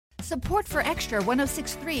Support for Extra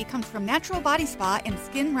 106.3 comes from Natural Body Spa and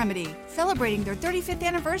Skin Remedy, celebrating their 35th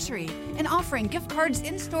anniversary and offering gift cards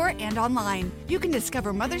in-store and online. You can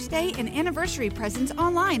discover Mother's Day and anniversary presents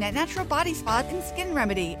online at Natural Body Spa and Skin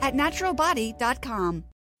Remedy at naturalbody.com.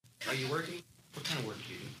 Are you working? What kind of work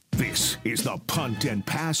do you do? This is the Punt and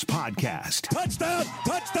Pass Podcast. Touchdown,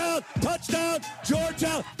 touchdown, touchdown,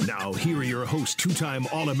 Georgia. Now, here are your hosts, two-time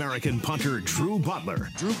All-American punter Drew Butler.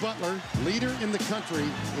 Drew Butler, leader in the country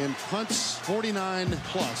in punts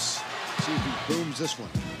 49+. See if he booms this one.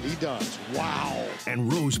 He does. Wow.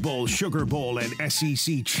 And Rose Bowl, Sugar Bowl, and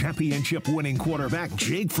SEC championship winning quarterback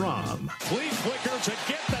Jake Fromm. Flea flicker to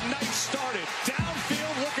get the night started.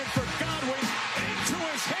 Downfield looking for Godwin. Into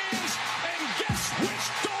his hands. And guess which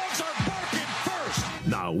dogs are barking first?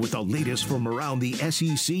 Now, with the latest from around the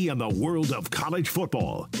SEC and the world of college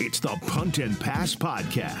football, it's the Punt and Pass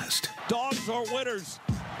Podcast. Dogs are winners.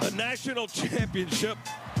 A national championship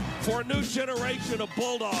for a new generation of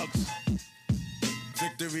Bulldogs.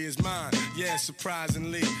 Victory is mine, yeah,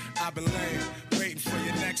 surprisingly. I've been laying, waiting for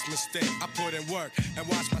your next mistake. I put in work and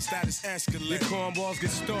watch my status escalate. Your cornballs get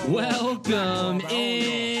stolen. Welcome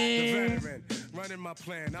in running my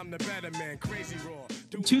plan. I'm the better man, crazy raw.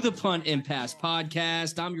 to the Punt and Pass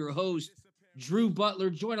Podcast. I'm your host, Drew Butler,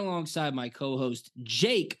 joined alongside my co-host,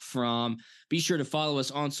 Jake Fromm. Be sure to follow us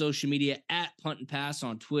on social media at Punt and Pass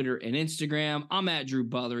on Twitter and Instagram. I'm at Drew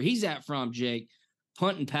Butler. He's at Fromm Jake.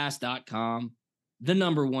 Puntandpass.com. The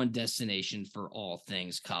number one destination for all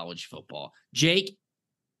things college football. Jake,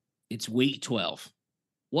 it's week 12.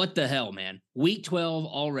 What the hell, man? Week 12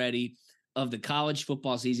 already of the college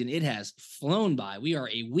football season. It has flown by. We are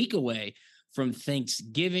a week away from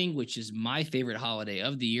Thanksgiving, which is my favorite holiday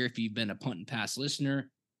of the year. If you've been a Punt and Pass listener,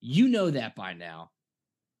 you know that by now.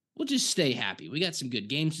 We'll just stay happy. We got some good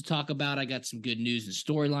games to talk about. I got some good news and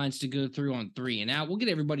storylines to go through on 3 and Out. We'll get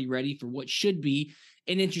everybody ready for what should be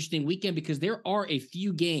an interesting weekend because there are a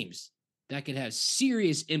few games that could have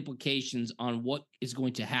serious implications on what is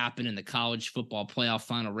going to happen in the college football playoff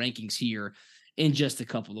final rankings here in just a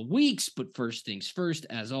couple of weeks. But first things first,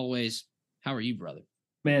 as always, how are you, brother?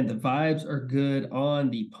 Man, the vibes are good on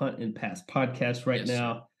the Punt and Pass podcast right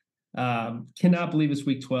now. Cannot believe it's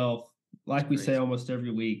week 12. Like we say almost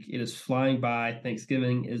every week, it is flying by.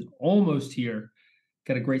 Thanksgiving is almost here.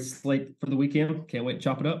 Got a great slate for the weekend. Can't wait to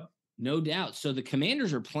chop it up. No doubt. So the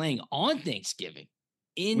Commanders are playing on Thanksgiving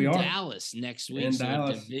in Dallas next week.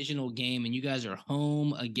 A divisional game, and you guys are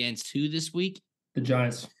home against who this week? The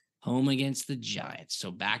Giants. Home against the Giants.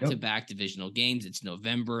 So back-to-back divisional games. It's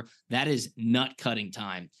November. That is nut-cutting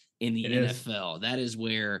time in the NFL. That is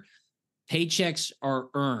where paychecks are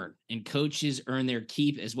earned and coaches earn their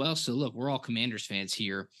keep as well. So look, we're all Commanders fans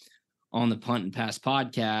here on the Punt and Pass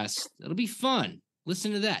podcast. It'll be fun.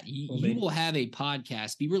 Listen to that. You will have a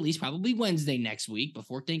podcast be released probably Wednesday next week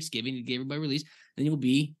before Thanksgiving to get everybody released. Then you'll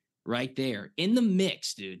be right there in the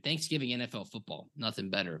mix, dude. Thanksgiving NFL football.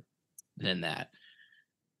 Nothing better than that.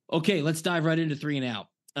 Okay, let's dive right into 3 and Out.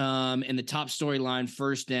 And the top storyline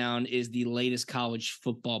first down is the latest college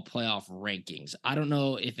football playoff rankings. I don't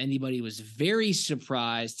know if anybody was very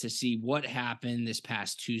surprised to see what happened this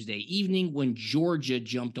past Tuesday evening when Georgia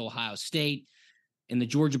jumped Ohio State. And the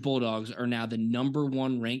Georgia Bulldogs are now the number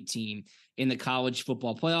 1 ranked team in the college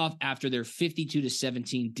football playoff after their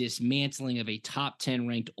 52-17 dismantling of a top 10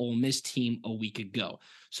 ranked Ole Miss team a week ago.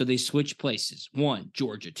 So they switch places. 1,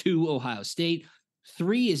 Georgia. 2, Ohio State.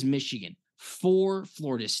 3 is Michigan. 4,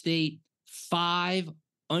 Florida State. 5,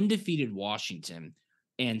 undefeated Washington.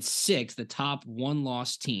 And 6, the top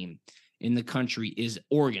 1-loss team in the country is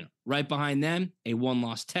Oregon. Right behind them, a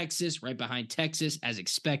 1-loss Texas. Right behind Texas, as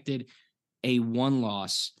expected, a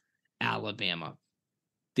 1-loss Alabama.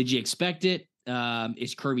 Did you expect it?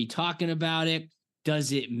 Is Kirby talking about it?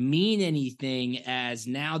 Does it mean anything as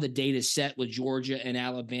now the data's set with Georgia and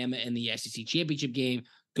Alabama in the SEC championship game?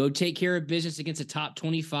 Go take care of business against a top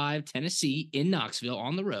 25 Tennessee in Knoxville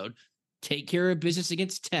on the road. Take care of business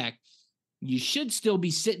against Tech. You should still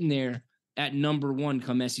be sitting there at number 1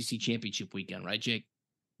 come SEC championship weekend, right, Jake?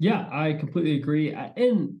 Yeah, I completely agree.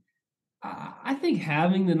 And I think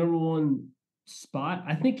having the number 1 spot,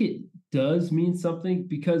 I think it does mean something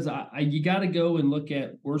because you got to go and look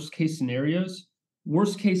at worst case scenarios.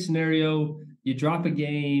 Worst case scenario, you drop a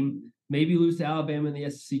game, maybe lose to Alabama in the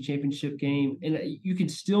SEC championship game, and you can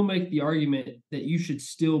still make the argument that you should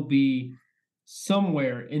still be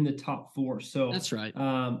somewhere in the top 4. So that's right.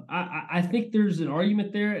 I think there's an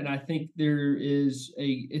argument there, and I think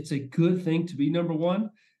it's a good thing to be number 1.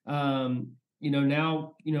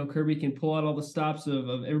 Now Kirby can pull out all the stops of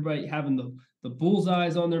everybody having the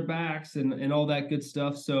bullseyes on their backs and all that good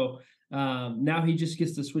stuff. So Now he just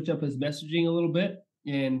gets to switch up his messaging a little bit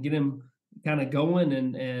and get him kind of going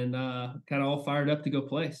and kind of all fired up to go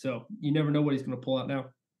play. So you never know what he's going to pull out now.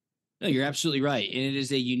 No, you're absolutely right. And it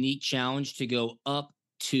is a unique challenge to go up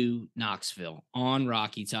to Knoxville on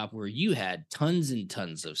Rocky Top, where you had tons and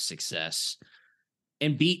tons of success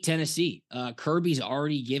and beat Tennessee. Kirby's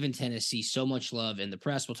already given Tennessee so much love in the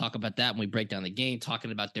press. We'll talk about that when we break down the game,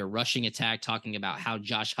 talking about their rushing attack, talking about how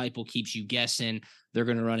Josh Heupel keeps you guessing. They're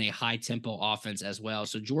going to run a high-tempo offense as well.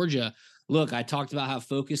 So Georgia, look, I talked about how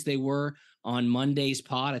focused they were on Monday's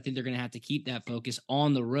pod. I think they're going to have to keep that focus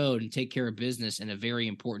on the road and take care of business in a very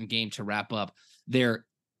important game to wrap up their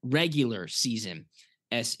regular season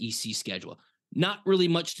SEC schedule. Not really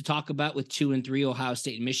much to talk about with 2 and 3, Ohio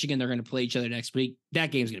State and Michigan. They're going to play each other next week.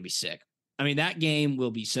 That game's going to be sick. I mean, that game will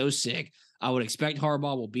be so sick. I would expect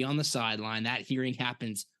Harbaugh will be on the sideline. That hearing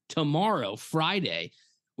happens tomorrow, Friday,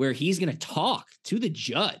 where he's going to talk to the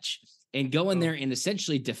judge and go in there and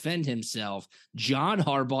essentially defend himself. John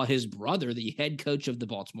Harbaugh, his brother, the head coach of the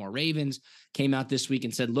Baltimore Ravens, came out this week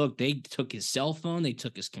and said, look, they took his cell phone, they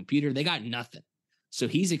took his computer, they got nothing. So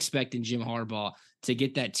he's expecting Jim Harbaugh to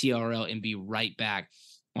get that TRL and be right back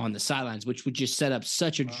on the sidelines, which would just set up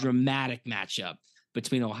such a dramatic matchup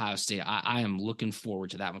between Ohio State. I am looking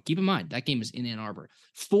forward to that one. Keep in mind, that game is in Ann Arbor.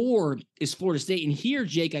 4 is Florida State. And here,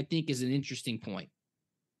 Jake, I think is an interesting point.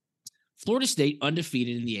 Florida State,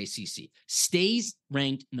 undefeated in the ACC, stays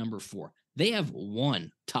ranked number 4. They have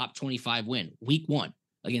one top 25 win, week 1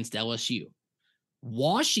 against LSU.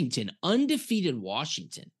 Washington, undefeated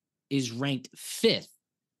Washington, is ranked 5th.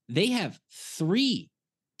 They have 3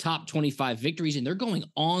 top 25 victories, and they're going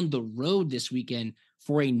on the road this weekend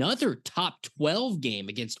for another top 12 game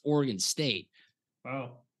against Oregon State.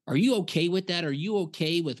 Wow. Are you okay with that? Are you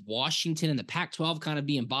okay with Washington and the Pac-12 kind of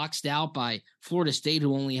being boxed out by Florida State,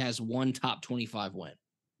 who only has one top 25 win?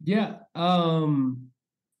 Yeah.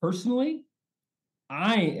 Personally,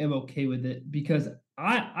 I am okay with it because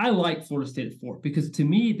I like Florida State at 4 because to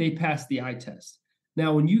me, they passed the eye test.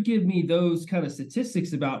 Now, when you give me those kind of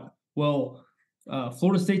statistics about,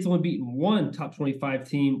 Florida State's only beaten one top 25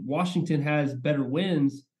 team, Washington has better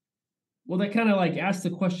wins. Well, that kind of like asks the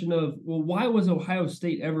question of, why was Ohio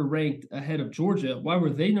State ever ranked ahead of Georgia? Why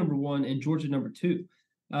were they number 1 and Georgia number 2?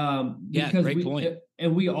 Because great point.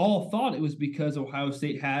 And we all thought it was because Ohio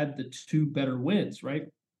State had the 2 better wins, right?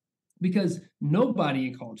 Because nobody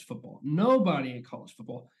in college football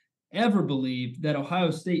ever believed that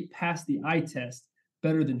Ohio State passed the eye test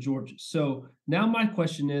better than Georgia. So now my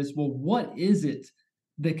question is, what is it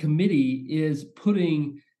the committee is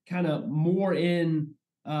putting kind of more in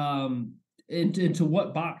into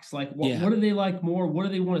what box? Like, what do they like more? What do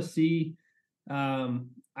they want to see?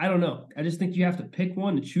 I don't know. I just think you have to pick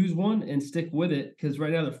one and choose one and stick with it because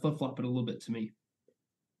right now they're flip-flopping a little bit to me.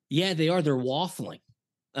 Yeah, they are. They're waffling.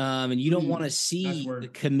 And you don't want to see the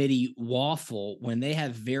committee waffle when they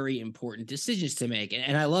have very important decisions to make.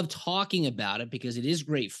 And I love talking about it because it is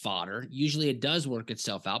great fodder. Usually it does work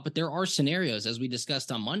itself out, but there are scenarios, as we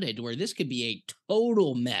discussed on Monday, to where this could be a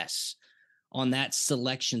total mess on that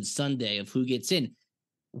selection Sunday of who gets in.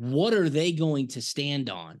 What are they going to stand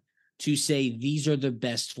on to say these are the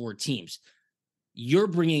best 4 teams? You're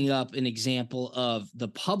bringing up an example of the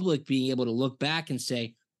public being able to look back and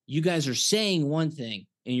say, you guys are saying one thing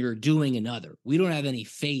and you're doing another. We don't have any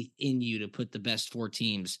faith in you to put the best 4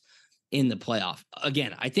 teams in the playoff.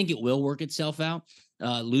 Again, I think it will work itself out.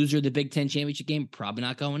 Loser of the Big Ten championship game, probably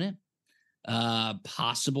not going in.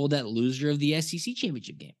 Possible that loser of the SEC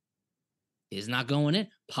championship game is not going in.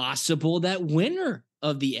 Possible that winner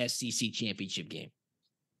of the SEC championship game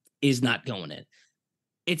is not going in.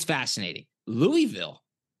 It's fascinating. Louisville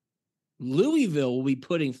will be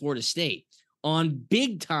putting Florida State on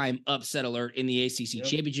big time upset alert in the ACC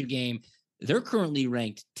championship game. They're currently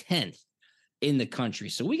ranked 10th in the country.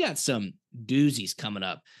 So we got some doozies coming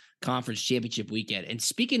up conference championship weekend. And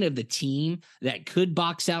speaking of the team that could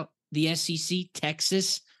box out the SEC,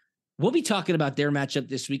 Texas, we'll be talking about their matchup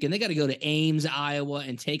this weekend. They got to go to Ames, Iowa,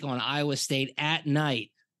 and take on Iowa State at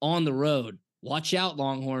night on the road. Watch out,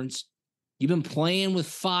 Longhorns. You've been playing with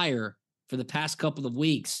fire for the past couple of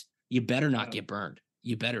weeks. You better not get burned.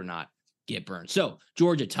 You better not get burned. So,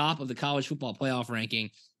 Georgia, top of the college football playoff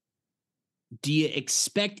ranking. Do you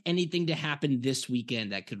expect anything to happen this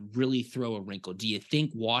weekend that could really throw a wrinkle? Do you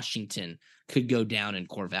think Washington could go down in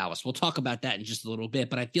Corvallis? We'll talk about that in just a little bit,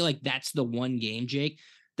 but I feel like that's the one game, Jake,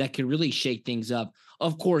 that could really shake things up.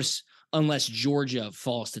 Of course, unless Georgia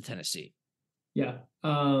falls to Tennessee. Yeah,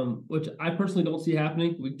 which I personally don't see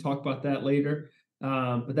happening. We can talk about that later.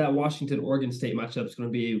 But that Washington-Oregon State matchup is going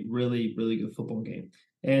to be a really, really good football game.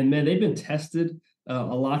 And, man, they've been tested a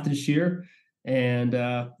lot this year, and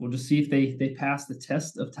we'll just see if they pass the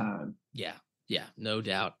test of time. Yeah, no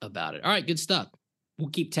doubt about it. All right, good stuff. We'll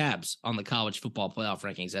keep tabs on the college football playoff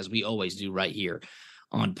rankings as we always do right here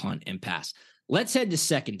on Punt and Pass. Let's head to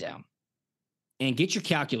second down and get your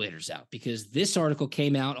calculators out, because this article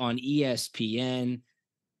came out on ESPN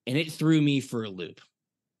and it threw me for a loop.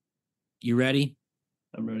 You ready?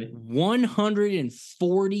 I'm ready.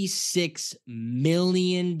 $146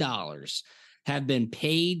 million have been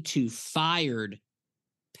paid to fired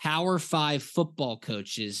Power 5 football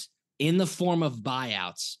coaches in the form of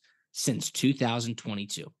buyouts since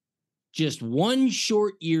 2022. Just one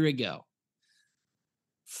short year ago,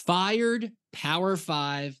 fired Power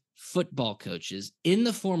 5 football coaches in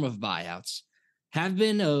the form of buyouts have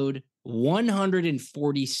been owed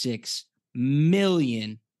 $146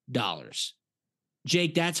 million.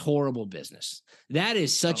 Jake, that's horrible business. That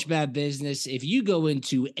is such bad business. If you go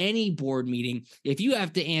into any board meeting, if you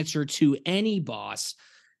have to answer to any boss,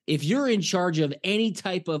 if you're in charge of any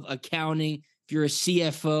type of accounting, if you're a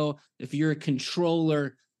CFO, if you're a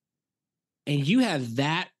controller, and you have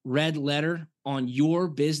that red letter on your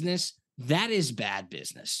business, that is bad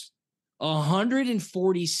business.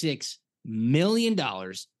 $146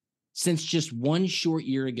 million since just one short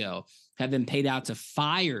year ago have been paid out to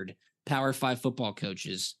fired Power 5 football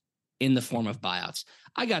coaches in the form of buyouts.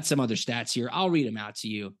 I got some other stats here. I'll read them out to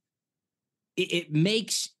you. It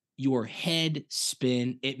makes your head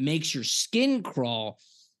spin. It makes your skin crawl.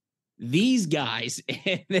 These guys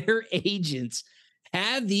and their agents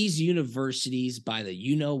have these universities by the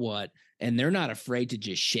you-know-what, and they're not afraid to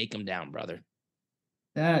just shake them down, brother.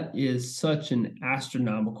 That is such an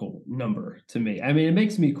astronomical number to me. I mean, it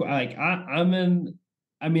makes me like I'm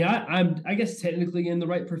I guess technically in the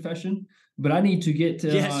right profession, but I need to get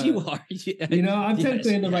to. Yes, you are. Yeah. You know, I'm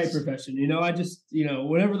technically in the right profession. You know, I just,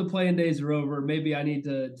 whenever the playing days are over, maybe I need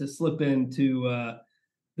to slip into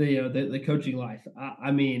the coaching life.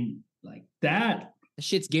 I mean, like that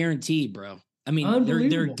shit's guaranteed, bro. I mean,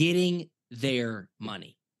 they're getting their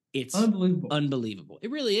money. It's unbelievable.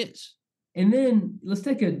 It really is. And then let's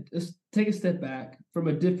take a step back from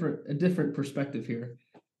a different perspective here.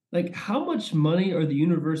 Like, how much money are the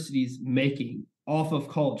universities making off of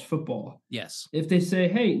college football? Yes. If they say,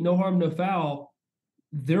 hey, no harm, no foul,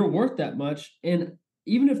 they're worth that much. And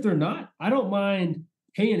even if they're not, I don't mind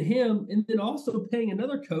paying him and then also paying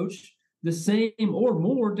another coach the same or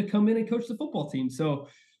more to come in and coach the football team. So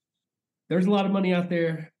there's a lot of money out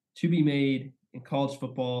there to be made in college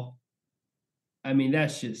football. I mean,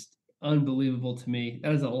 that's just unbelievable to me.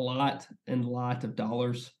 That is a lot of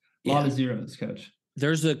dollars, a lot of zeros, coach.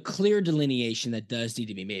 There's a clear delineation that does need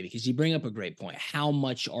to be made, because you bring up a great point. How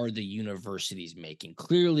much are the universities making?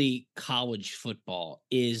 Clearly, college football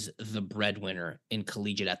is the breadwinner in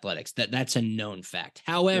collegiate athletics. That's a known fact.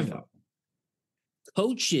 However,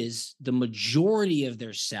 coaches, the majority of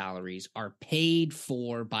their salaries are paid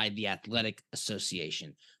for by the athletic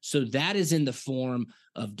association. So that is in the form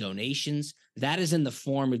of donations. That is in the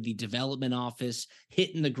form of the development office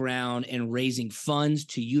hitting the ground and raising funds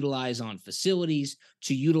to utilize on facilities,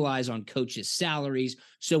 to utilize on coaches' salaries.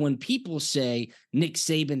 So when people say Nick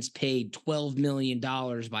Saban's paid $12 million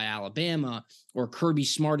by Alabama, or Kirby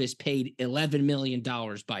Smart is paid $11 million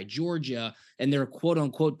by Georgia, and they're quote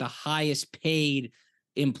unquote the highest paid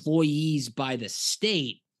employees by the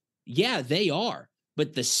state, yeah, they are.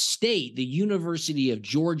 But the state, the University of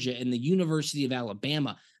Georgia and the University of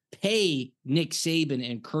Alabama pay Nick Saban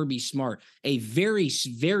and Kirby Smart a very,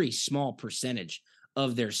 very small percentage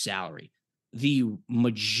of their salary. The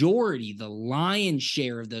majority, the lion's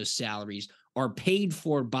share of those salaries are paid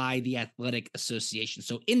for by the athletic association.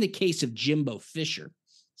 So in the case of Jimbo Fisher,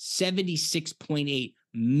 $76.8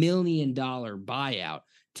 million buyout,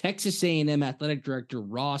 Texas A&M athletic director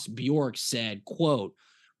Ross Bjork said, quote,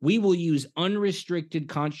 "We will use unrestricted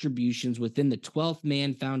contributions within the 12th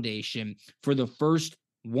Man Foundation for the first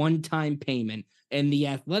one-time payment, and the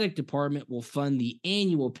athletic department will fund the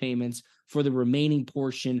annual payments for the remaining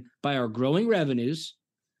portion by our growing revenues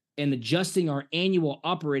and adjusting our annual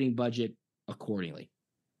operating budget accordingly."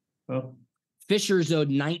 Well, Fisher's owed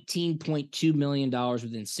 $19.2 million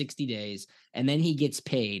within 60 days, and then he gets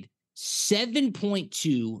paid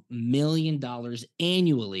 $7.2 million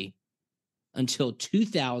annually until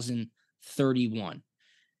 2031.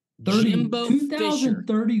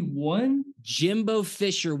 2031? Jimbo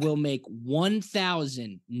Fisher will make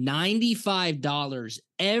 $1,095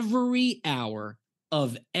 every hour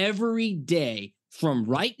of every day from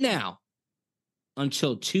right now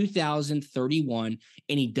until 2031,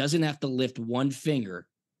 and he doesn't have to lift one finger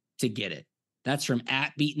to get it. That's from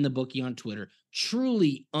 @BeatingTheBookie on Twitter.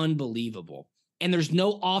 Truly unbelievable. And there's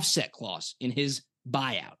no offset clause in his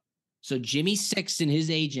buyout. So Jimmy Sexton, his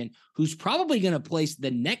agent, who's probably going to place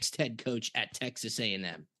the next head coach at Texas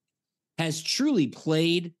A&M, has truly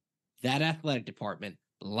played that athletic department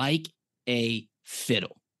like a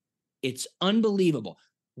fiddle. It's unbelievable.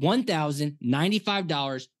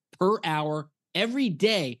 $1,095 per hour every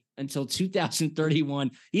day until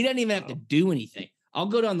 2031. He doesn't even have to do anything. I'll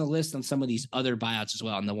go down the list on some of these other buyouts as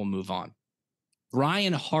well, and then we'll move on.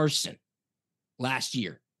 Brian Harsin, last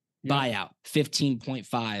year, buyout,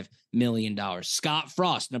 $15.5 million. Scott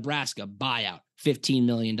Frost, Nebraska, buyout, $15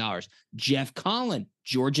 million. Jeff Collin,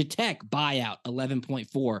 Georgia Tech, buyout,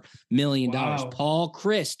 $11.4 million. Wow. Paul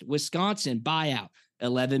Christ, Wisconsin, buyout,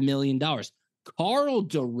 $11 million. Carl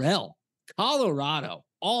Durrell, Colorado,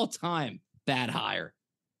 all-time bad hire,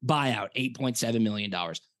 buyout, $8.7 million.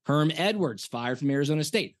 Herm Edwards, fired from Arizona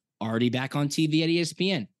State, already back on TV at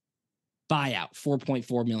ESPN, buyout,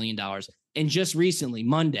 $4.4 million. And just recently,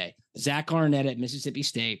 Monday, Zach Arnett at Mississippi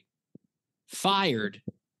State, fired.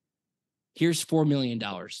 Here's $4 million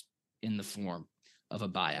in the form of a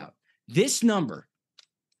buyout. This number,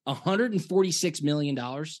 $146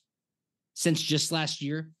 million since just last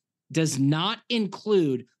year, does not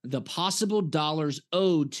include the possible dollars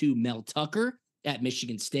owed to Mel Tucker at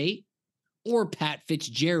Michigan State or Pat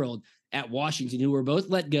Fitzgerald at Washington, who were both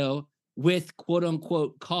let go with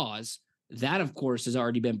quote-unquote cause. That, of course, has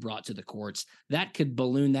already been brought to the courts. That could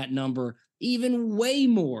balloon that number even way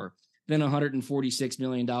more than $146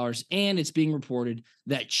 million. And it's being reported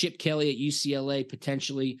that Chip Kelly at UCLA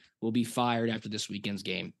potentially will be fired after this weekend's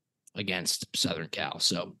game against Southern Cal.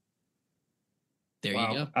 So there you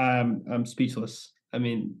go. I'm speechless. I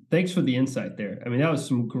mean, thanks for the insight there. I mean, that was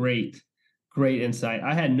some great insight.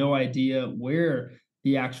 I had no idea where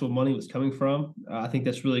the actual money was coming from. I think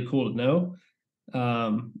that's really cool to know.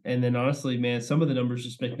 And then honestly, man, some of the numbers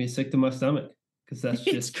just make me sick to my stomach because that's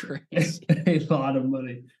just crazy. a lot of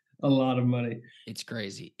money. It's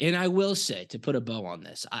crazy. And I will say, to put a bow on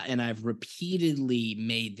this, and I've repeatedly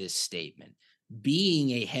made this statement,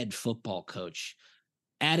 being a head football coach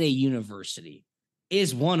at a university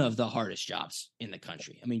is one of the hardest jobs in the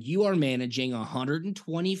country. I mean, you are managing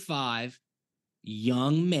 125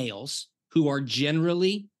 young males who are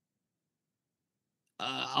generally,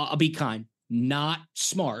 I'll be kind, not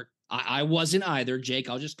smart. I wasn't either, Jake.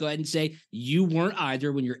 I'll just go ahead and say you weren't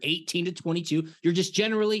either when you're 18 to 22. You're just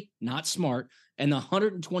generally not smart. And the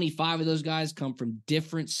 125 of those guys come from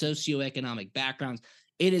different socioeconomic backgrounds.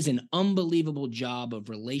 It is an unbelievable job of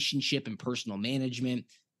relationship and personal management,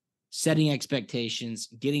 setting expectations,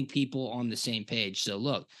 getting people on the same page. So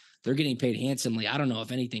look, they're getting paid handsomely. I don't know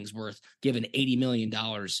if anything's worth giving $80 million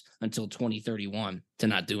until 2031 to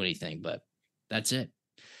not do anything, but that's it.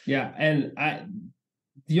 Yeah. And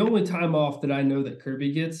the only time off that I know that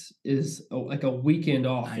Kirby gets is like a weekend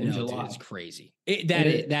off in July. Dude, it's crazy.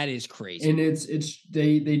 That is crazy. And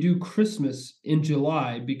they do Christmas in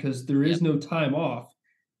July because there is no time off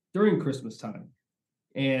during Christmas time.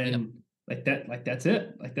 And that's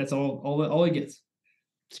it. Like that's all he gets.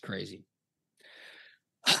 It's crazy.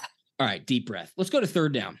 All right, deep breath. Let's go to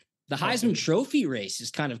third down. The Heisman Trophy race is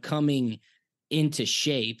kind of coming into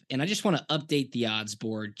shape, and I just want to update the odds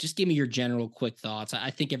board. Just give me your general quick thoughts. I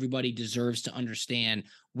think everybody deserves to understand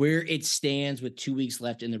where it stands with 2 weeks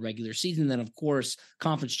left in the regular season. Then, of course,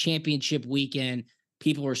 conference championship weekend,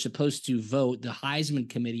 people are supposed to vote. The Heisman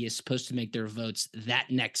committee is supposed to make their votes that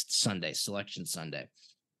next Sunday, Selection Sunday.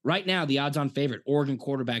 Right now, the odds-on favorite, Oregon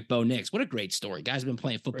quarterback Bo Nix. What a great story. Guy's been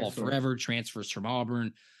playing football forever, transfers from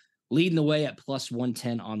Auburn, leading the way at plus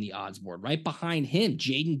 110 on the odds board. Right behind him,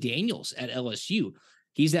 Jaden Daniels at LSU.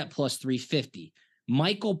 He's at plus 350.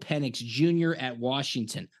 Michael Penix Jr. at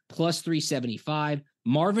Washington, plus 375.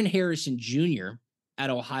 Marvin Harrison Jr. at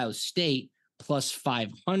Ohio State, plus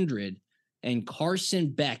 500. And Carson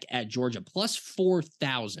Beck at Georgia, plus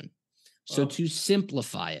 4,000. So to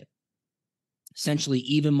simplify it, essentially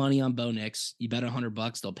even money on Bo Nix. You bet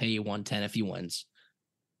 $100, they'll pay you 110 if he wins.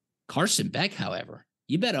 Carson Beck, however,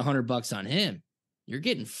 you bet $100 on him, you're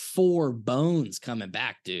getting 4 bones coming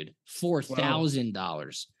back, dude.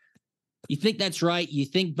 $4,000. You think that's right? You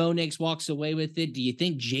think Bo Nix walks away with it? Do you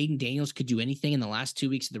think Jaden Daniels could do anything in the last 2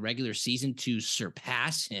 weeks of the regular season to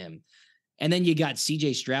surpass him? And then you got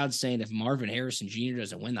CJ Stroud saying if Marvin Harrison Jr.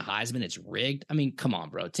 doesn't win the Heisman, it's rigged. I mean, come on,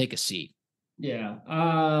 bro. Take a seat. Yeah.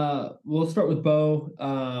 We'll start with Bo.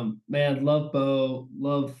 Man, love Bo.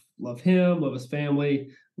 Love him. Love his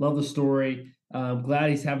family. Love the story. Glad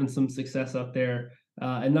he's having some success out there.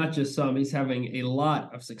 And not just some, he's having a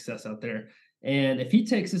lot of success out there. And if he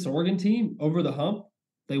takes this Oregon team over the hump,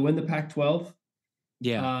 they win the Pac-12.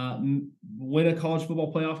 Yeah. Win a college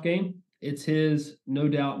football playoff game. It's his, no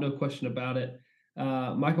doubt, no question about it.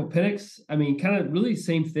 Michael Penix, I mean, kind of really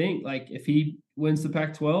same thing. Like if he wins the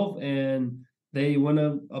Pac-12 and they win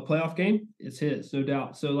a playoff game, it's his, no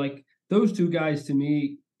doubt. So like those two guys to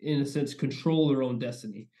me, in a sense, control their own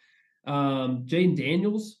destiny. Jaden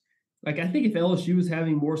Daniels, like I think if LSU was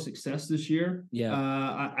having more success this year,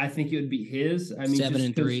 I think it would be his. I mean,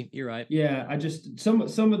 7-3. You're right. Yeah, I just some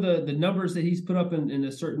of the numbers that he's put up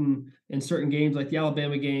in certain games, like the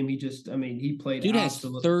Alabama game, he played. Dude has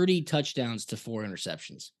 30 touchdowns to 4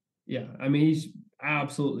 interceptions. Yeah, I mean he's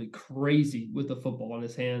absolutely crazy with the football in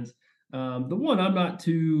his hands. The one I'm not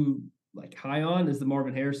too like high on is the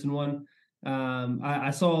Marvin Harrison one. I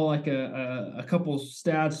saw like a couple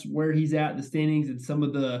stats where he's at in the standings and some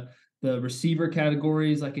of the receiver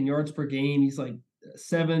categories, like in yards per game, he's like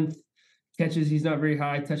 7th. Catches, he's not very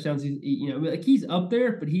high. Touchdowns, he's up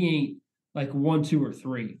there, but he ain't like 1, 2, or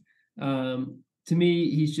 3. To me,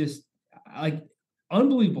 he's just like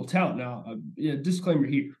unbelievable talent. Now, disclaimer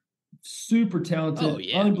here: super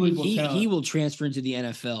talented, unbelievable talent. He will transfer into the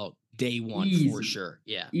NFL day one for sure.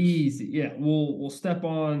 Yeah, easy. Yeah, we'll step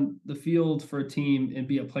on the field for a team and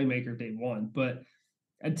be a playmaker day one. But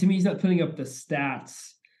to me, he's not putting up the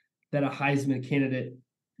stats that a Heisman candidate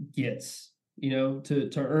gets.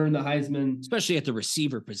 To earn the Heisman. Especially at the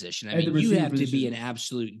receiver position. I mean, you have to be an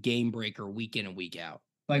absolute game breaker week in and week out.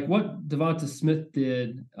 Like what Devonta Smith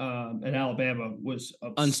did at Alabama was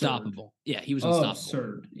absurd. Unstoppable. Yeah, he was unstoppable.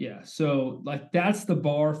 Absurd. Yeah. So, like, that's the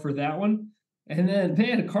bar for that one. And then,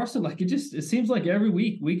 man, Carson, like, it seems like every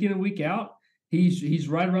week in and week out, he's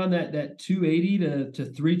right around that 280 to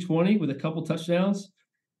 320 with a couple touchdowns.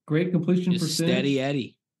 Great completion percentage. Steady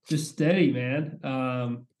Eddie. Just steady,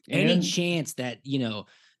 man. Any chance that,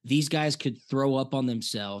 these guys could throw up on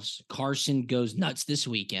themselves. Carson goes nuts this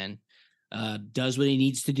weekend, does what he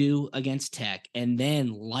needs to do against Tech, and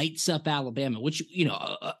then lights up Alabama, which,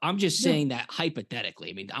 I'm just saying that hypothetically.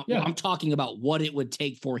 I mean, I'm talking about what it would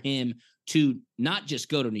take for him to not just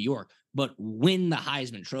go to New York, but win the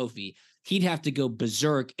Heisman Trophy. He'd have to go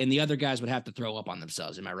berserk, and the other guys would have to throw up on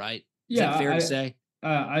themselves. Am I right? Is that fair to say?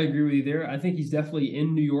 I agree with you there. I think he's definitely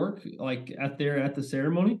in New York, like at the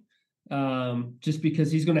ceremony, just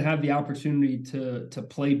because he's going to have the opportunity to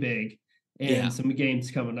play big in some games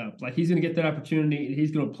coming up. Like he's going to get that opportunity and he's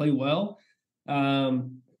going to play well.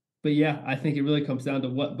 But yeah, I think it really comes down to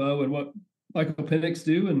what Bo and what Michael Penix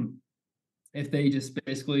do, and if they just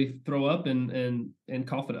basically throw up and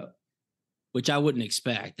cough it up. Which I wouldn't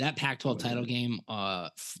expect. That Pac-12 title game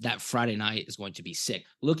that Friday night is going to be sick.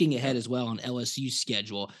 Looking ahead as well on LSU's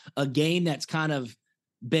schedule, a game that's kind of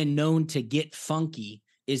been known to get funky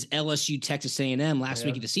is LSU Texas A&M last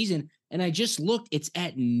week of the season. And I just looked, it's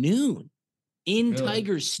at noon in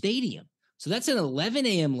Tigers Stadium. So that's an 11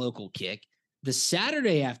 a.m. local kick the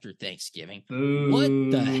Saturday after Thanksgiving. Boo. What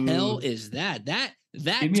the hell is that?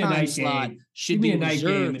 That time slot should be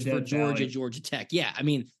reserved for Georgia Tech. Yeah, I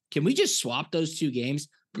mean, can we just swap those two games?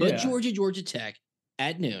 Put Georgia Tech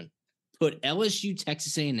at noon. Put LSU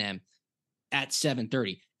Texas A&M at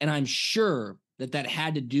 7:30. And I'm sure that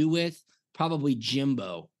had to do with probably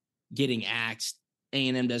Jimbo getting axed.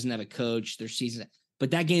 A&M doesn't have a coach. Their season,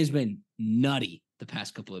 but that game's been nutty the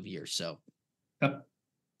past couple of years. So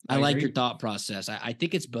I like your thought process. I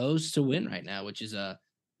think it's Bo's to win right now, which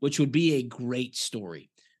would be a great story.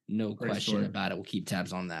 No question about it. We'll keep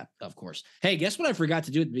tabs on that, of course. Hey, guess what I forgot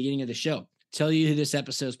to do at the beginning of the show? Tell you who this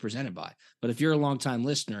episode is presented by. But if you're a longtime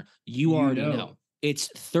listener, you already know. It's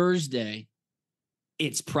Thursday.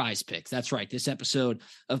 It's Prize Picks. That's right. This episode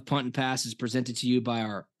of Punt and Pass is presented to you by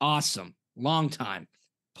our awesome, longtime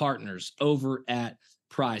partners over at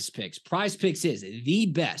Prize Picks. Prize Picks is the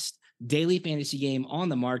best daily fantasy game on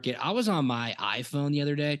the market. I was on my iPhone the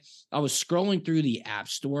other day. I was scrolling through the App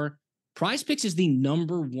Store. Prize Picks is the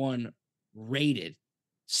 #1 rated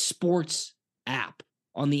sports app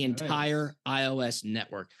on the entire iOS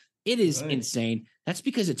network. It is insane. That's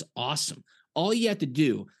because it's awesome. All you have to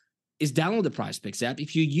do is download the Prize Picks app.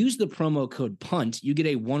 If you use the promo code PUNT, you get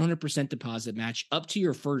a 100% deposit match up to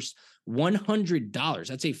your first $100.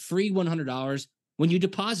 That's a free $100 when you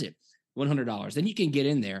deposit $100. Then you can get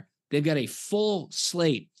in there. They've got a full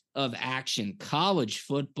slate of action: college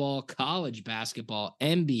football, college basketball,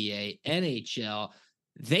 NBA, NHL.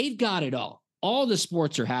 They've got it all. All the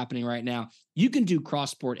sports are happening right now. You can do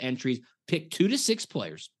cross-sport entries, pick 2 to 6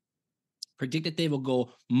 players, predict that they will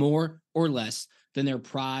go more or less than their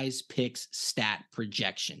Prize Picks stat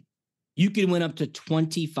projection. You can win up to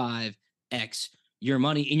 25x your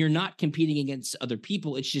money, and you're not competing against other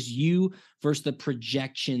people. It's just you versus the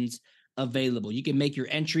projections available. You can make your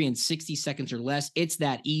entry in 60 seconds or less. It's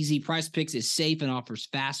that easy. Prize Picks is safe and offers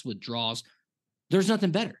fast withdrawals. There's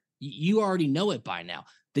nothing better. You already know it by now.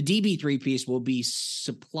 The DB3 piece will be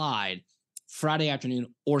supplied Friday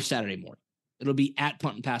afternoon or Saturday morning. It'll be at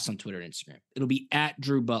Punt and Pass on Twitter and Instagram. It'll be at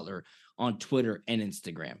Drew Butler on Twitter and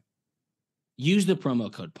Instagram. Use the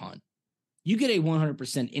promo code PUNT. You get a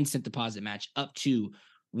 100% instant deposit match up to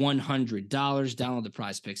 $100. Download the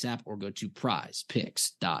Prize Picks app or go to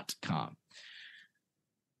prizepicks.com.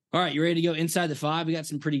 All right, you ready to go inside the 5? We got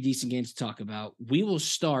some pretty decent games to talk about. We will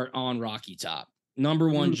start on Rocky Top. Number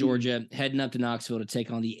 1, Georgia, heading up to Knoxville to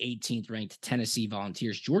take on the 18th ranked Tennessee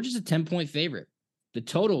Volunteers. Georgia's a 10-point favorite. The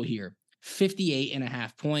total here,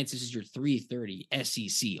 58.5 points. This is your 3:30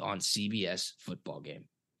 SEC on CBS football game.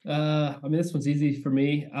 This one's easy for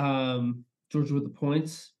me. Georgia with the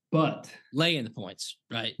points, but lay in the points,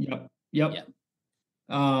 right? Yep.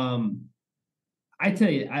 I tell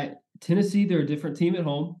you, Tennessee, they're a different team at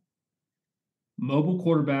home. Mobile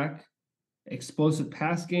quarterback, explosive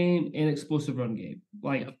pass game, and explosive run game.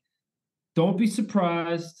 Don't be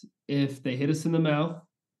surprised if they hit us in the mouth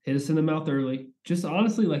early. Just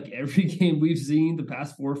honestly, like every game we've seen the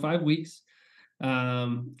past 4 or 5 weeks,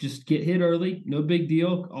 just get hit early. No big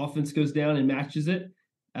deal. Offense goes down and matches it,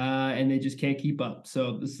 and they just can't keep up.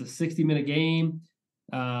 So this is a 60-minute game.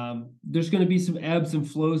 There's going to be some ebbs and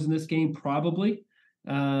flows in this game probably,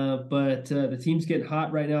 but the team's getting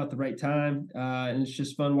hot right now at the right time, and it's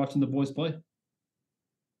just fun watching the boys play.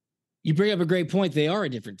 You bring up a great point. They are a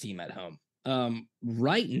different team at home.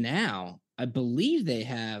 Right now, I believe they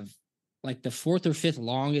have like the 4th or 5th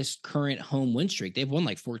longest current home win streak. They've won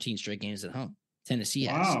like 14 straight games at home. Tennessee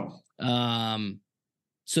has. Wow.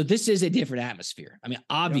 So this is a different atmosphere. I mean,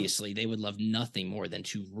 obviously they would love nothing more than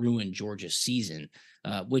to ruin Georgia's season,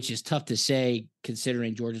 which is tough to say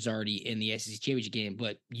considering Georgia's already in the SEC championship game.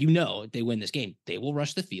 But if they win this game, they will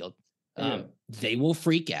rush the field. They will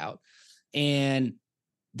freak out. And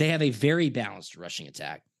they have a very balanced rushing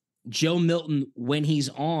attack. Joe Milton, when he's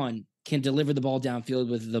on, can deliver the ball downfield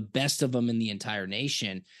with the best of them in the entire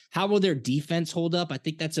nation. How will their defense hold up? I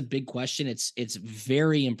think that's a big question. It's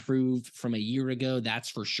very improved from a year ago, that's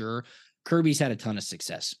for sure. Kirby's had a ton of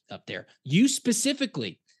success up there. You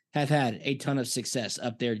specifically have had a ton of success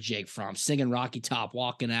up there, Jake Fromm, singing Rocky Top,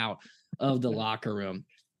 walking out of the locker room.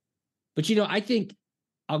 But, I think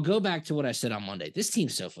I'll go back to what I said on Monday. This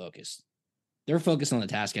team's so focused. They're focused on the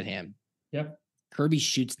task at hand. Yep. Kirby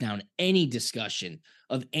shoots down any discussion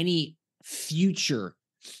of any future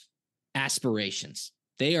aspirations.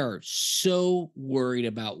 They are so worried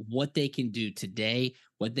about what they can do today,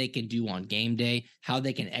 what they can do on game day, how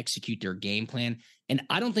they can execute their game plan. And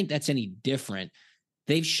I don't think that's any different.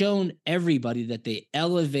 They've shown everybody that they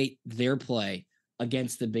elevate their play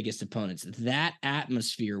against the biggest opponents. That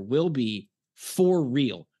atmosphere will be for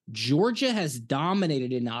real. Georgia has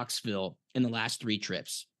dominated in Knoxville in the last 3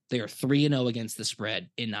 trips. They are 3-0 against the spread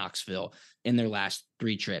in Knoxville in their last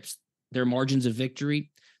 3 trips. Their margins of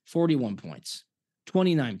victory, 41 points,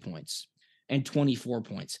 29 points, and 24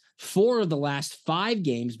 points. 4 of the last 5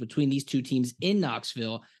 games between these two teams in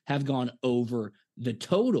Knoxville have gone over the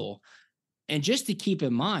total. And just to keep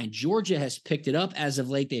in mind, Georgia has picked it up as of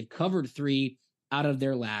late. They've covered 3 out of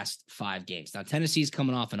their last 5 games. Now, Tennessee's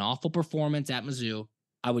coming off an awful performance at Mizzou.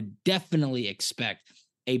 I would definitely expect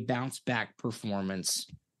a bounce-back performance.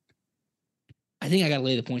 I think I got to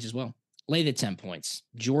lay the points as well. Lay the 10 points.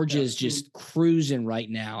 Georgia's just cruising right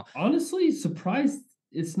now. Honestly, surprised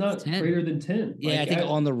it's not 10. Greater than 10. Yeah, I think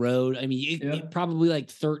on the road. I mean, it probably like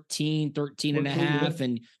 13 and a half,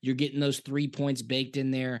 and you're getting those 3 points baked in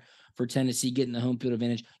there for Tennessee, getting the home field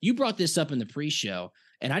advantage. You brought this up in the pre-show,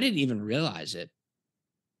 and I didn't even realize it.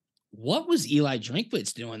 What was Eli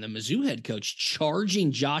Drinkwitz doing, the Mizzou head coach,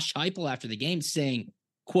 charging Josh Heupel after the game saying,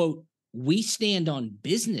 quote, "We stand on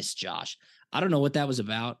business, Josh." I don't know what that was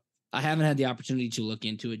about. I haven't had the opportunity to look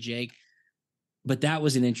into it, Jake, but that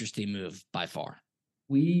was an interesting move by far.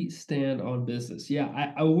 We stand on business.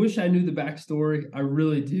 Yeah, I wish I knew the backstory. I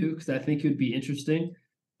really do, because I think it would be interesting.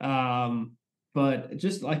 But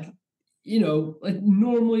just like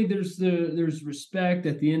normally there's respect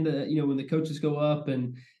at the end of, when the coaches go up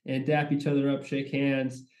and dap each other up, shake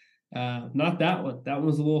hands. Not that one. That one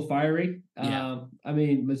was a little fiery. Yeah.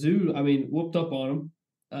 Mizzou, whooped up on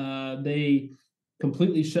them. They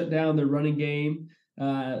completely shut down their running game.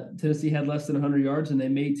 Tennessee had less than 100 yards, and they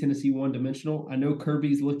made Tennessee one-dimensional. I know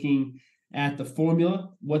Kirby's looking at the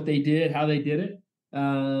formula, what they did, how they did it.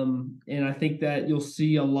 And I think that you'll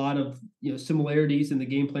see a lot of similarities in the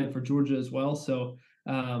game plan for Georgia as well. So,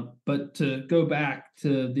 but to go back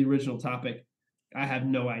to the original topic, I have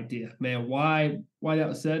no idea, man, why that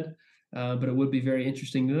was said. but it would be very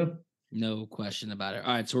interesting to know. No question about it.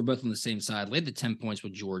 All right, so we're both on the same side. Laid the 10 points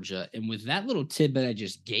with Georgia. And with that little tidbit I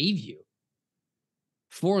just gave you,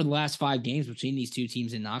 4 of the last 5 games between these two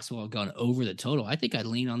teams in Knoxville have gone over the total. I think I'd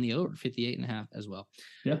lean on the over, 58.5 as well.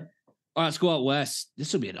 Yeah. All right, let's go out west.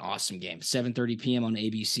 This will be an awesome game. 7:30 p.m. on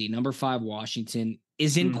ABC. Number 5, Washington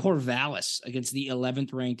is in Corvallis against the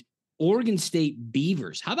 11th ranked Oregon State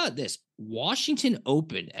Beavers. How about this? Washington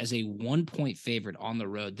opened as a 1-point favorite on the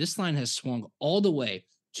road. This line has swung all the way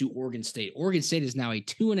to Oregon State. Oregon State is now a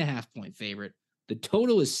 2.5-point favorite. The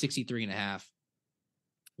total is 63.5.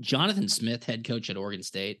 Jonathan Smith, head coach at Oregon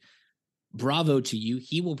State. Bravo to you.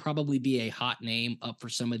 He will probably be a hot name up for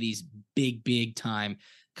some of these big time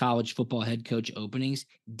college football head coach openings.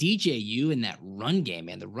 DJU in that run game,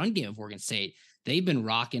 man. The run game of Oregon State, they've been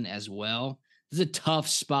rocking as well. This is a tough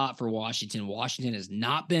spot for Washington. Washington has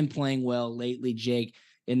not been playing well lately, Jake.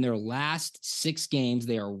 In their last 6 games,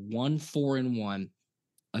 they are 1-4-1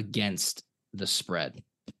 against the spread.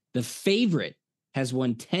 The favorite has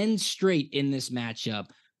won 10 straight in this matchup,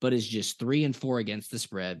 but is just 3-4 against the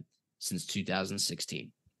spread since 2016.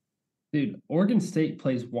 Dude, Oregon State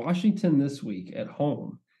plays Washington this week at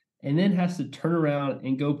home and then has to turn around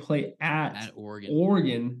and go play at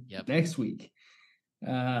Oregon next week.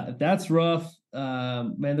 That's rough.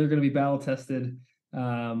 Man, they're going to be battle tested.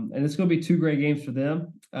 And it's going to be 2 great games for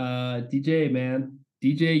them.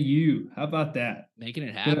 DJU, how about that? Making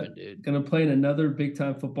it happen, dude. Going to play in another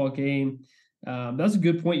big-time football game. That's a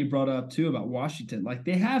good point you brought up, too, about Washington. Like,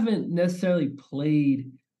 they haven't necessarily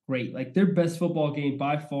played great. Like, their best football game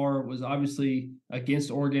by far was obviously against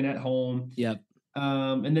Oregon at home. Yep.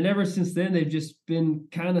 And then ever since then, they've just been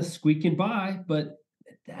kind of squeaking by, but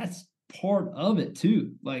that's part of it,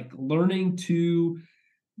 too. Like, learning to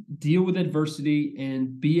deal with adversity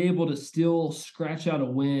and be able to still scratch out a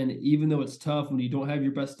win, even though it's tough when you don't have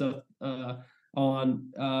your best stuff on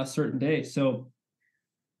a certain day. So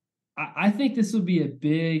I think this will be a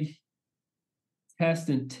big test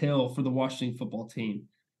and tell for the Washington football team.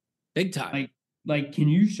 Big time. Like, can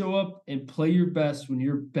you show up and play your best when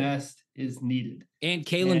your best is needed? And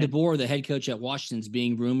Kalen DeBoer, the head coach at Washington, is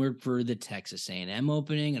being rumored for the Texas A&M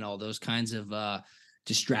opening and all those kinds of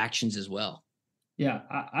distractions as well. Yeah,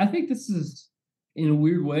 I think this is, in a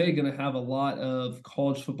weird way, going to have a lot of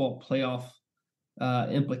college football playoff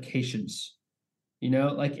implications. You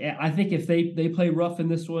know, like, I think if they play rough in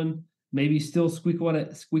this one, maybe still squeak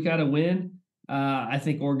out a win, I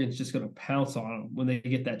think Oregon's just going to pounce on them when they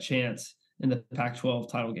get that chance in the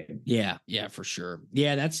Pac-12 title game. Yeah, for sure.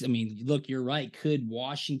 Yeah, look, you're right. Could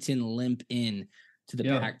Washington limp in to the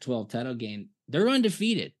Pac-12 title game? They're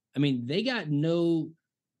undefeated. I mean, they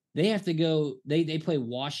have to go. They play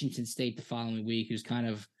Washington State the following week, who's kind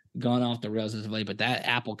of gone off the rails as of late, but that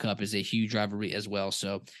Apple Cup is a huge rivalry as well.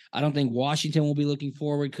 So I don't think Washington will be looking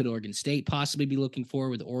forward. Could Oregon State possibly be looking forward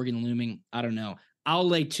with Oregon looming? I don't know. I'll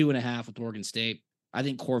lay 2.5 with Oregon State. I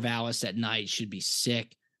think Corvallis at night should be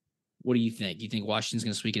sick. What do you think? You think Washington's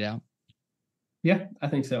going to squeak it out? Yeah, I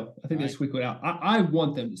think so. I think they squeak it out. I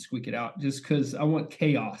want them to squeak it out just because I want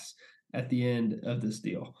chaos at the end of this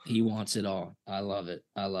deal. He wants it all. I love it.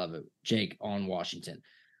 Jake on Washington.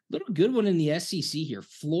 Little good one in the SEC here.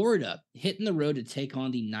 Florida hitting the road to take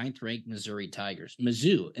on the 9th-ranked Missouri Tigers.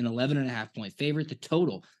 Mizzou, an 11.5-point favorite. The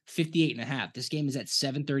total, 58.5. This game is at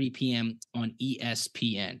 7:30 p.m. on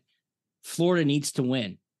ESPN. Florida needs to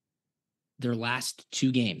win their last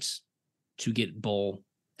 2 games to get bowl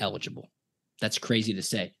eligible. That's crazy to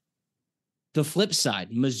say. The flip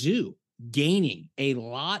side, Mizzou gaining a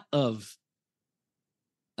lot of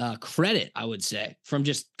credit, I would say, from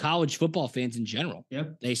just college football fans in general.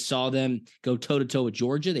 Yep. They saw them go toe-to-toe with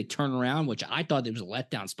Georgia. They turn around, which I thought it was a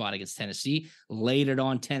letdown spot against Tennessee, laid it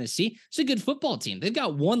on Tennessee. It's a good football team. They've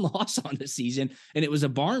got 1 loss on the season, and it was a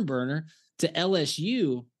barn burner to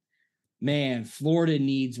LSU. Man, Florida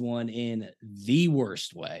needs one in the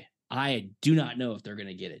worst way. I do not know if they're going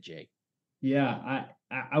to get it, Jake. Yeah,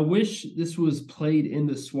 I wish this was played in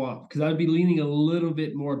the swamp because I'd be leaning a little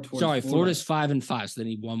bit more towards. Sorry, Florida's 5-5, so they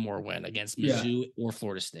need 1 more win against Mizzou or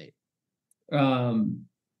Florida State. Gosh,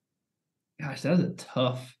 that's a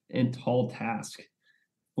tough and tall task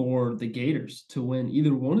for the Gators to win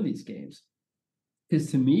either one of these games. Because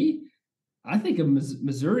to me, I think of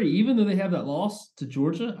Missouri, even though they have that loss to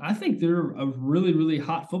Georgia, I think they're a really, really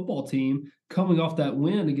hot football team coming off that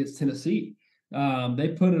win against Tennessee.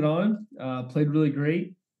 They put it on, played really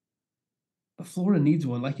great. But Florida needs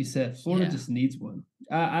one, like you said. Florida just needs one.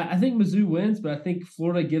 I think Mizzou wins, but I think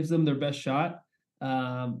Florida gives them their best shot.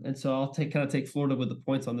 And so I'll take Florida with the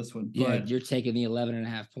points on this one. Yeah, you're taking the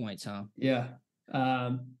 11.5 points, huh? Yeah.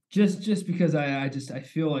 Just because I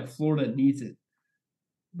feel like Florida needs it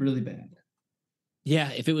really bad.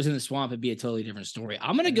 Yeah, if it was in the swamp, it'd be a totally different story.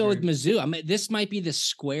 I'm going to go with Mizzou. This might be the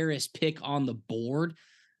squarest pick on the board,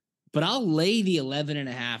 but I'll lay the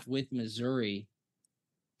 11.5 with Missouri.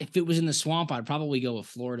 If it was in the swamp, I'd probably go with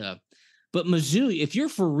Florida. But Mizzou, if you're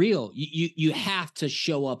for real, you have to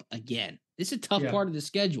show up again. This is a tough part of the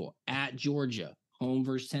schedule. At Georgia, home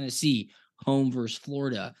versus Tennessee, home versus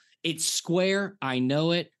Florida. It's square. I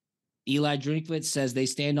know it. Eli Drinkwitz says they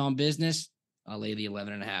stand on business. I'll lay the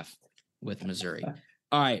 11.5 with Missouri.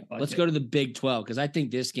 All right, let's go to the Big 12 because I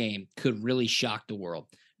think this game could really shock the world.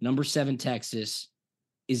 Number 7, Texas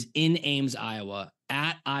is in Ames, Iowa,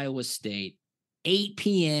 at Iowa State. 8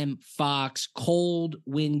 p.m. Fox, cold,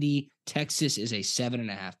 windy. Texas is a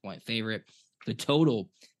 7.5-point favorite. The total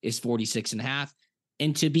is 46.5.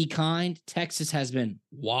 And to be kind, Texas has been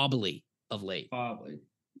wobbly of late. Wobbly.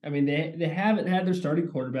 I mean, they haven't had their starting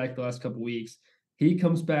quarterback the last couple of weeks. He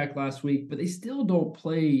comes back last week, but they still don't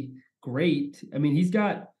play great. I mean, he's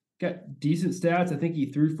got decent stats. I think he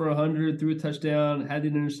threw for 100, threw a touchdown, had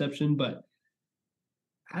an interception, but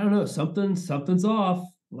I don't know. Something's off.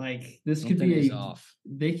 Like this could be off.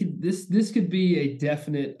 This could be a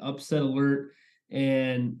definite upset alert.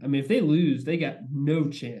 And I mean, if they lose, they got no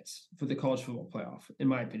chance for the college football playoff, in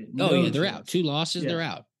my opinion. They're out. 2 losses, they're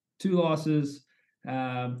out. 2 losses.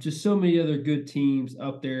 Just so many other good teams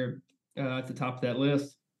up there at the top of that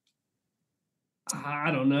list.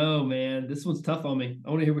 I don't know, man. This one's tough on me. I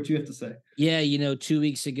want to hear what you have to say. Yeah, 2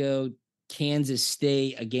 weeks ago, Kansas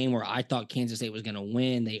State, a game where I thought Kansas State was going to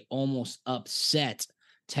win. They almost upset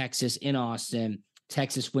Texas in Austin.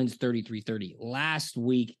 Texas wins 33-30. Last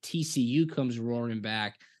week, TCU comes roaring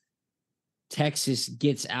back. Texas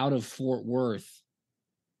gets out of Fort Worth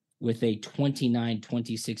with a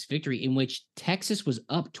 29-26 victory in which Texas was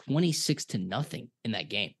up 26-0 in that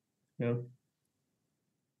game. Yeah.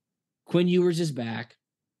 Quinn Ewers is back.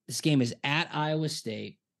 This game is at Iowa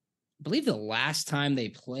State. I believe the last time they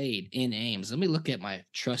played in Ames. Let me look at my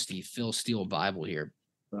trusty Phil Steele Bible here.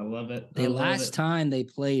 I love it. The last time they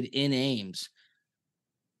played in Ames,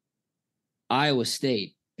 Iowa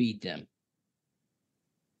State beat them.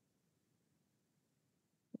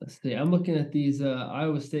 Let's see. I'm looking at these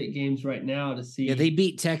Iowa State games right now to see. Yeah, they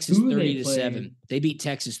beat Texas 30-7. They beat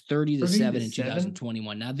Texas 30-7 in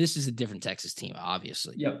 2021. Now, this is a different Texas team,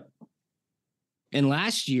 obviously. Yep. And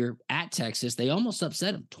last year at Texas, they almost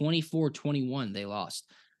upset them. 24-21, they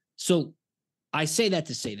lost. So I say that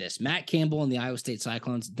to say this. Matt Campbell and the Iowa State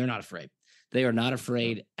Cyclones, they're not afraid. They are not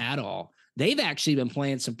afraid at all. They've actually been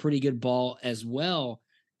playing some pretty good ball as well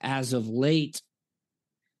as of late.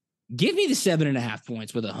 Give me the 7.5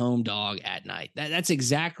 points with a home dog at night. That's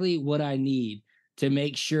exactly what I need to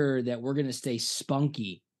make sure that we're going to stay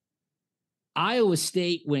spunky. Iowa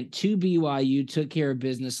State went to BYU, took care of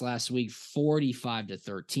business last week,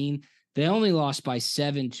 45-13. They only lost by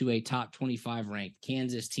 7 to a top 25 ranked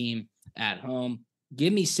Kansas team at home.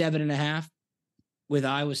 Give me 7.5 with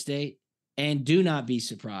Iowa State, and do not be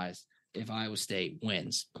surprised if Iowa State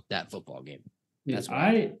wins that football game. That's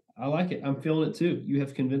I like it. I'm feeling it too. You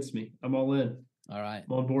have convinced me. I'm all in. All right.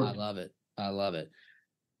 I'm on board. I love it.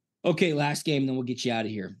 Okay, last game, then we'll get you out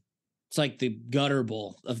of here. It's like the gutter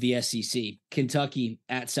bowl of the SEC. Kentucky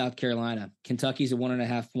at South Carolina. Kentucky's a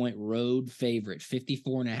 1.5-point road favorite.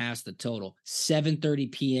 54.5 is the total.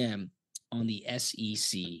 7:30 p.m. on the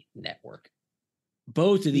SEC network.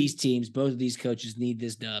 Both of these teams, both of these coaches need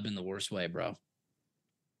this dub in the worst way, bro.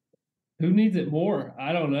 Who needs it more?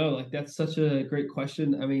 I don't know. Like, that's such a great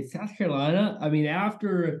question. I mean, South Carolina,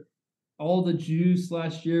 after all the juice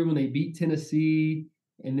last year when they beat Tennessee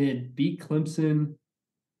and then beat Clemson,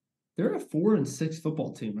 they're a 4-6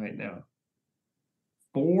 football team right now.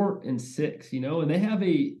 4-6, and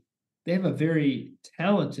they have a very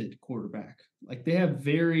talented quarterback. Like, they have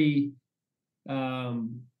very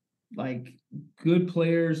good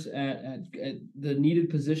players at the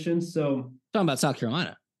needed positions. So talking about South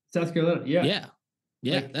Carolina. Yeah.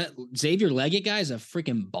 Like, that Xavier Leggett guy is a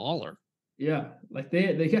freaking baller. Yeah, like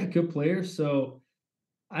they got good players. So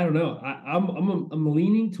I don't know. I'm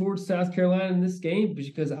leaning towards South Carolina in this game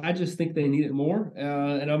because I just think they need it more,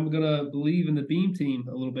 and I'm gonna believe in the Beam team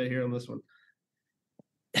a little bit here on this one.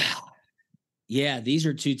 Yeah, these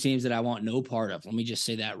are two teams that I want no part of. Let me just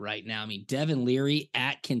say that right now. I mean, Devin Leary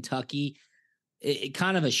at Kentucky, it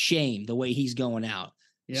kind of a shame the way he's going out.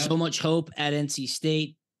 Yeah. So much hope at NC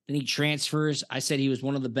State. Then he transfers. I said he was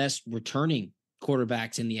one of the best returning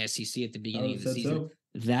quarterbacks in the SEC at the beginning of the season.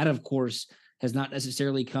 So. That, of course, has not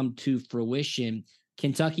necessarily come to fruition.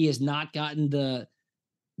 Kentucky has not gotten the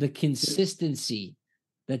consistency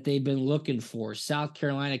that they've been looking for. South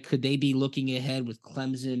Carolina, could they be looking ahead with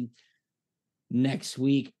Clemson next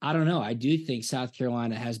week? I don't know. I do think South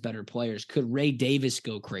Carolina has better players. Could Ray Davis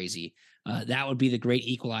go crazy? That would be the great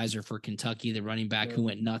equalizer for Kentucky, the running back who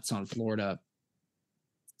went nuts on Florida.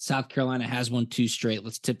 South Carolina has won 2 straight.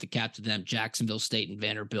 Let's tip the cap to them. Jacksonville State and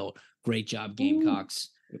Vanderbilt. Great job, Gamecocks.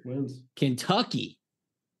 It wins. Kentucky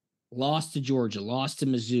lost to Georgia, lost to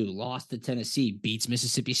Mizzou, lost to Tennessee, beats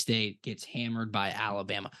Mississippi State, gets hammered by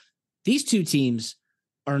Alabama. These 2 teams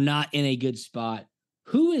are not in a good spot.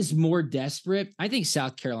 Who is more desperate? I think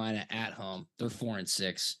South Carolina at home. They're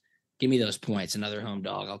 4-6. Give me those points. Another home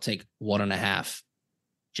dog. I'll take 1.5.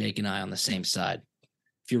 Jake and I on the same side.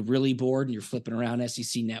 If you're really bored and you're flipping around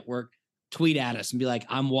SEC Network, tweet at us and be like,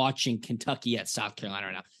 I'm watching Kentucky at South Carolina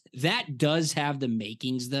right now. That does have the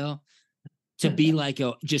makings, though, to be like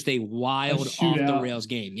just a wild off-the-rails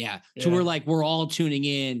game. Yeah. So we're all tuning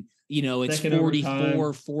in. It's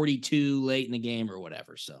 44-42 late in the game or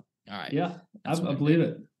whatever. So, all right. Yeah, I believe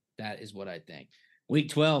it. That is what I think. Week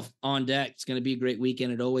 12 on deck. It's going to be a great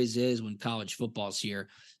weekend. It always is when college football's here.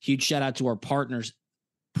 Huge shout out to our partners,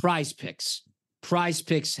 Prize Picks. Prize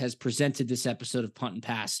Picks has presented this episode of Punt and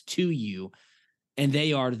Pass to you, and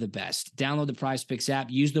they are the best. Download the Prize Picks app.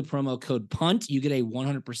 Use the promo code PUNT. You get a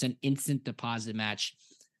 100% instant deposit match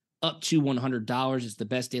up to $100. It's the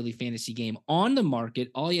best daily fantasy game on the market.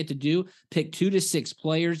 All you have to do, pick 2 to 6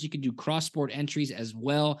 players. You can do cross-sport entries as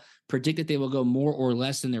well. Predict that they will go more or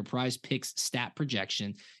less than their Prize Picks stat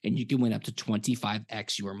projection, and you can win up to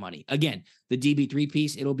 25x your money. Again, the DB3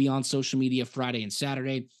 piece, it'll be on social media Friday and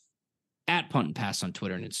Saturday at Punt and Pass on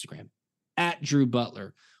Twitter and Instagram, at Drew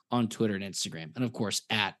Butler on Twitter and Instagram, and of course,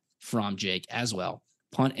 at From Jake as well,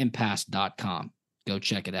 puntandpass.com. Go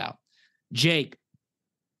check it out. Jake,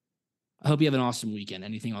 I hope you have an awesome weekend.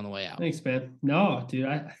 Anything on the way out? Thanks, man. No, dude,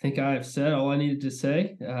 I think I've said all I needed to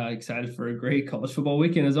say. Excited for a great college football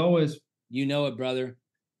weekend, as always. You know it, brother.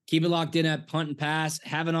 Keep it locked in at Punt and Pass.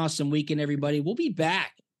 Have an awesome weekend, everybody. We'll be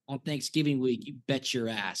back on Thanksgiving week. You bet your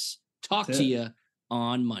ass. Talk to you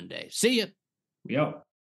on Monday. See ya. Yep.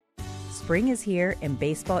 Spring is here and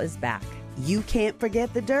baseball is back. You can't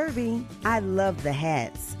forget the Derby. I love the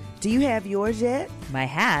hats. Do you have yours yet? My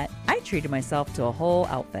hat? I treated myself to a whole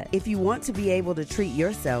outfit. If you want to be able to treat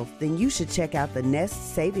yourself, then you should check out the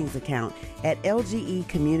Nest Savings Account at LGE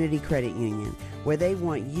Community Credit Union, where they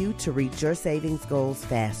want you to reach your savings goals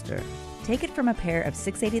faster. Take it from a pair of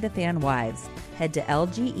 680 The Fan wives. Head to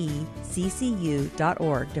lgeccu.org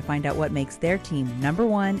to find out what makes their team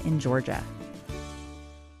 #1 in Georgia.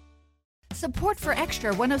 Support for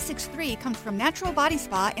Extra 106.3 comes from Natural Body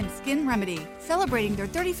Spa and Skin Remedy, celebrating their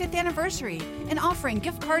 35th anniversary and offering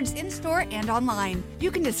gift cards in-store and online. You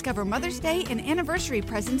can discover Mother's Day and anniversary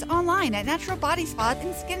presents online at Natural Body Spa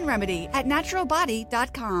and Skin Remedy at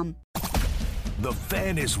naturalbody.com. The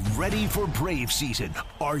Fan is ready for Brave season.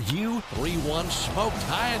 Are you? 3-1 smoked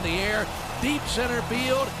high in the air, deep center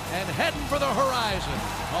field, and heading for the horizon.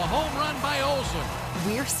 A home run by Olsen.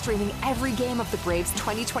 We're streaming every game of the Braves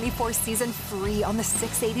 2024 season free on the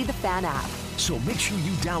 680 The Fan app. So make sure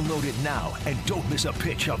you download it now and don't miss a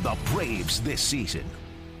pitch of the Braves this season.